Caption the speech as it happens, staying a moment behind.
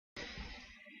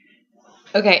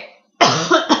Okay.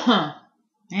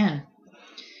 Man,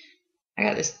 I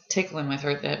got this tickle in my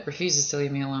throat that refuses to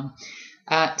leave me alone.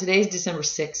 Today's December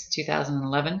 6th,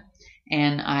 2011,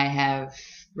 and I have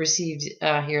received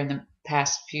here in the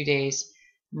past few days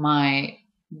my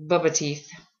Bubba teeth,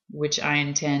 which I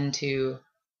intend to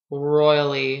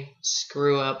royally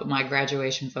screw up my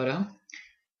graduation photo.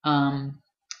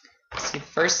 Let's see, the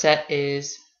first set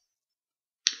is,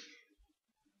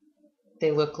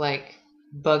 they look like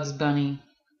Bugs Bunny.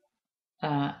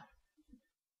 I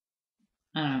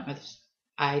don't know,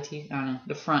 eye teeth. I don't know.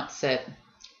 The front set.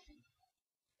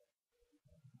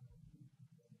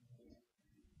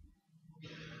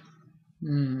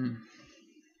 I'm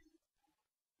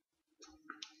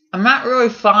not really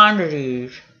fond of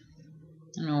these.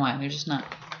 I don't know why.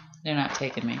 They're not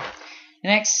taking me. The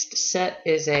next set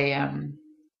is a, I don't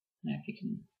know if you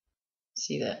can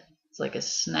see that. It's like a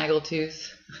snaggletooth.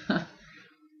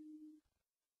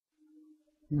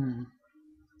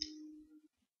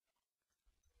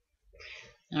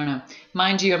 I don't know.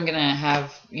 Mind you, I'm going to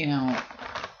have,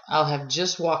 I'll have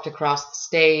just walked across the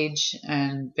stage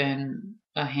and been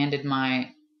handed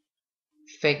my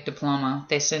fake diploma.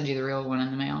 They send you the real one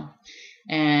in the mail.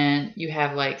 And you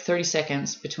have like 30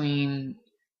 seconds between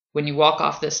when you walk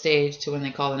off the stage to when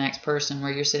they call the next person, where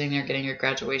you're sitting there getting your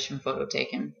graduation photo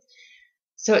taken.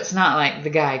 So it's not like the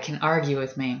guy can argue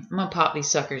with me. I'm going to pop these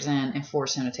suckers in and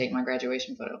force him to take my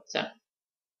graduation photo. So.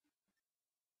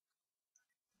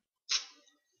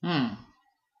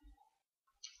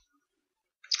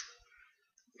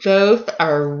 Those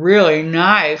are really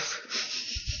nice.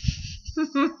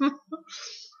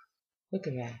 Look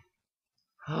at that.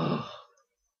 Oh.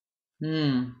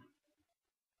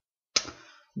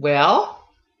 Well,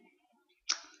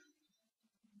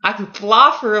 I can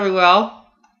floss really well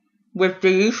with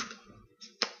these.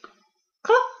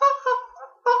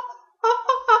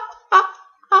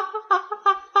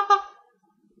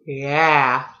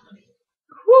 Yeah.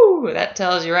 Whew, that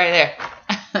tells you right there.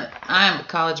 I'm a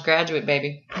college graduate,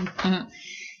 baby.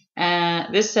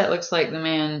 This set looks like the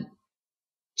man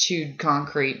chewed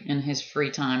concrete in his free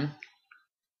time.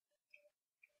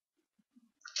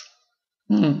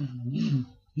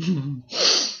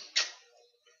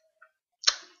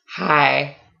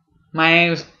 Hi, my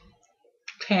name's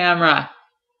Tamara,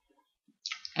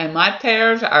 and my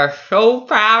parents are so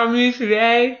proud of me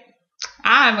today.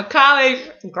 I'm a college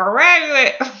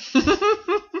graduate. I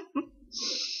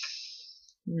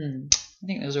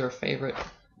think those are a favorite.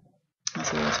 Let's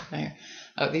see what's there.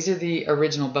 Oh, these are the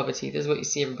original Bubba teeth. This is what you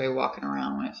see everybody walking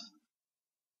around with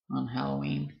on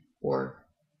Halloween, or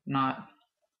not.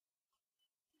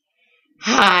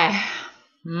 Hi.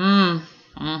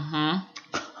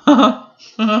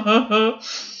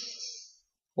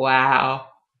 Wow.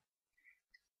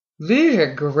 These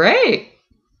are great.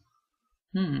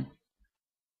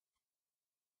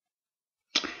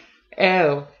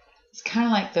 Oh, it's kind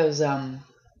of like those, what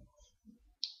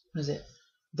is it?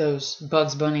 Those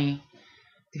Bugs Bunny,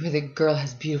 where the girl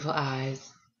has beautiful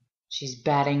eyes. She's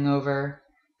batting over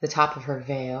the top of her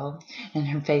veil, and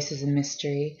her face is a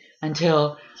mystery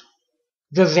until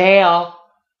the veil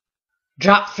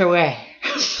drops away.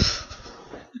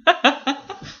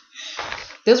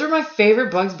 Those were my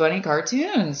favorite Bugs Bunny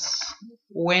cartoons.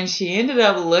 When she ended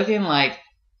up looking like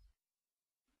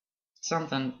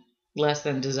something less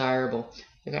than desirable.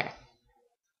 Okay.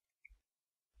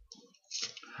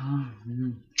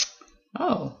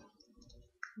 Oh.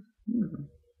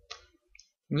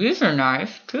 These are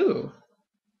nice too.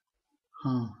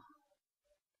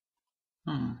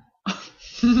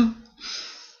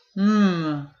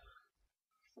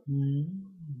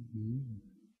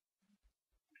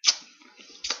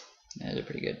 Yeah, they're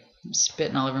pretty good. I'm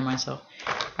spitting all over myself.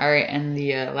 Alright, and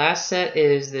the last set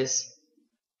is this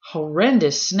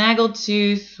horrendous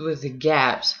snaggletooth with the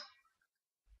gaps.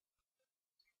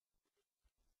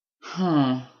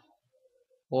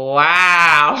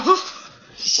 Wow.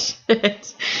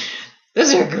 Shit.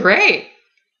 Those are great.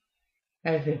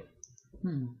 Okay.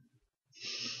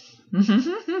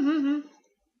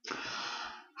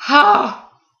 Ha.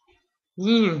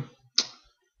 Yeah.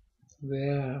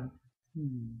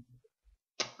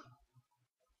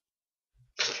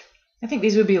 I think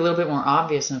these would be a little bit more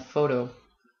obvious in a photo.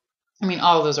 I mean,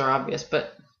 all of those are obvious,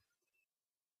 but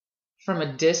from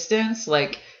a distance,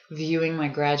 like viewing my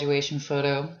graduation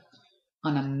photo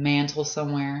on a mantle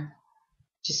somewhere,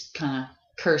 just kind of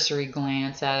cursory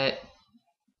glance at it.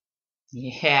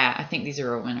 Yeah, I think these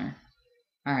are a winner.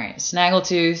 Alright,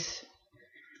 snaggletooth.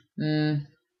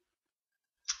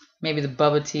 Maybe the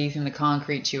Bubba teeth and the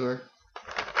concrete chewer.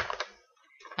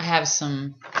 I have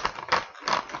some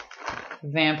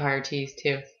vampire teeth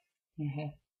too.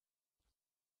 I'm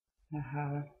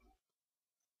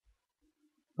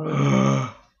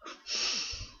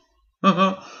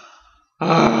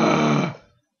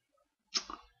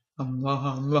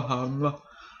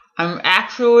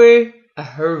actually a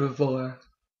herbivore.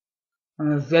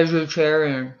 I'm a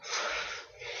vegetarian.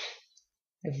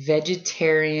 A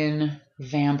vegetarian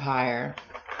vampire.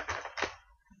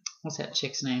 What's that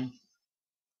chick's name?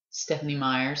 Stephanie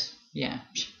Myers. Yeah,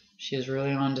 she was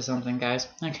really on to something, guys.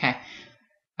 Okay.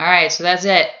 Alright, so that's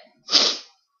it.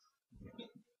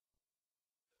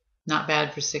 Not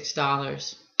bad for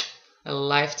 $6. A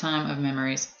lifetime of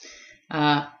memories.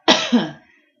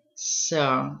 So,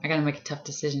 I gotta make a tough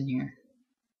decision here.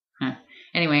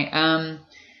 Anyway,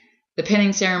 the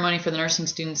pinning ceremony for the nursing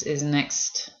students is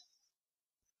next...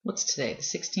 What's today? The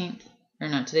 16th? Or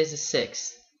no, today's the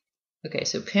 6th. Okay,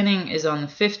 so pinning is on the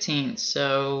 15th,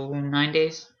 so 9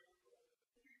 days.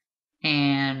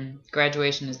 And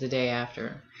graduation is the day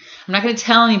after. I'm not going to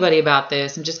tell anybody about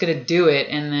this. I'm just going to do it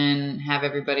and then have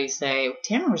everybody say,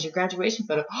 Tamara, where's your graduation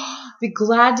photo? Oh, I'd be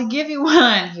glad to give you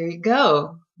one. Here you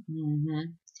go.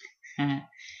 I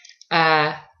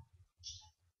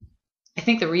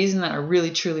think the reason that I really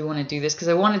truly want to do this, because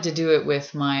I wanted to do it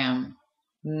with my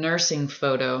nursing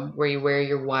photo where you wear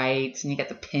your whites and you got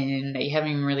the pin that you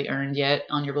haven't even really earned yet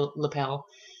on your lapel.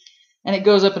 And it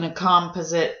goes up in a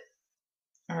composite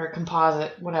or a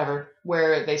composite, whatever,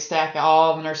 where they stack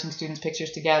all the nursing students' pictures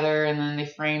together and then they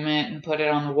frame it and put it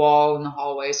on the wall in the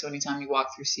hallway. So anytime you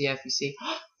walk through CF, you see,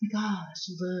 oh my gosh,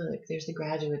 look, there's the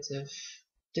graduates of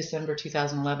December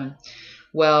 2011.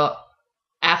 Well,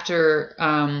 after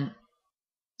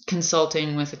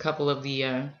consulting with a couple of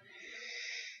the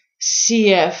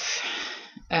CF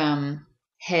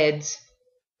heads,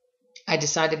 I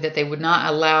decided that they would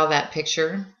not allow that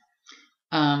picture.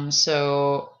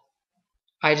 So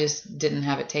I just didn't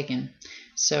have it taken.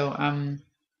 So I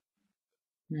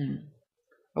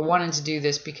wanted to do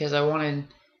this because I wanted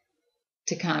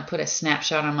to kind of put a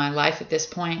snapshot on my life at this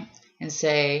point and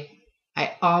say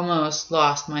I almost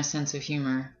lost my sense of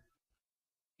humor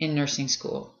in nursing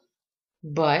school.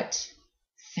 But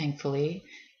thankfully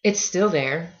it's still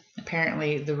there.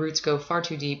 Apparently the roots go far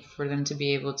too deep for them to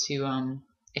be able to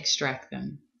extract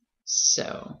them.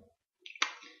 So,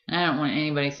 and I don't want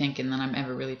anybody thinking that I'm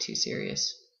ever really too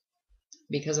serious,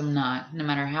 because I'm not, no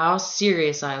matter how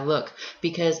serious I look,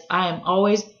 because I am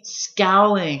always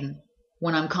scowling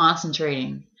when I'm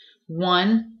concentrating.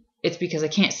 One, it's because I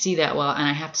can't see that well and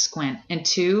I have to squint. And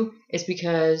two, it's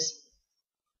because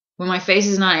when my face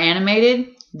is not animated,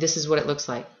 this is what it looks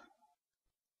like.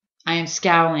 I am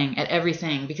scowling at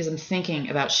everything because I'm thinking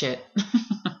about shit.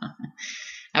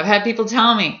 I've had people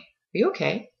tell me, are you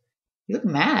okay? You look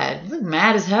mad. You look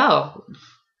mad as hell.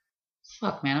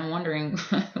 Fuck, man, I'm wondering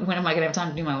when am I going to have time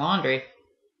to do my laundry?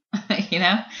 You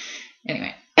know?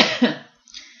 Anyway. It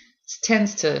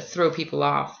tends to throw people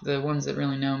off, the ones that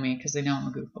really know me, because they know I'm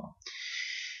a goofball.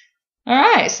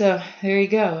 Alright, so there you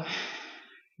go.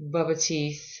 Bubba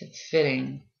teeth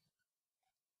fitting.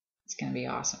 It's going to be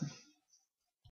awesome.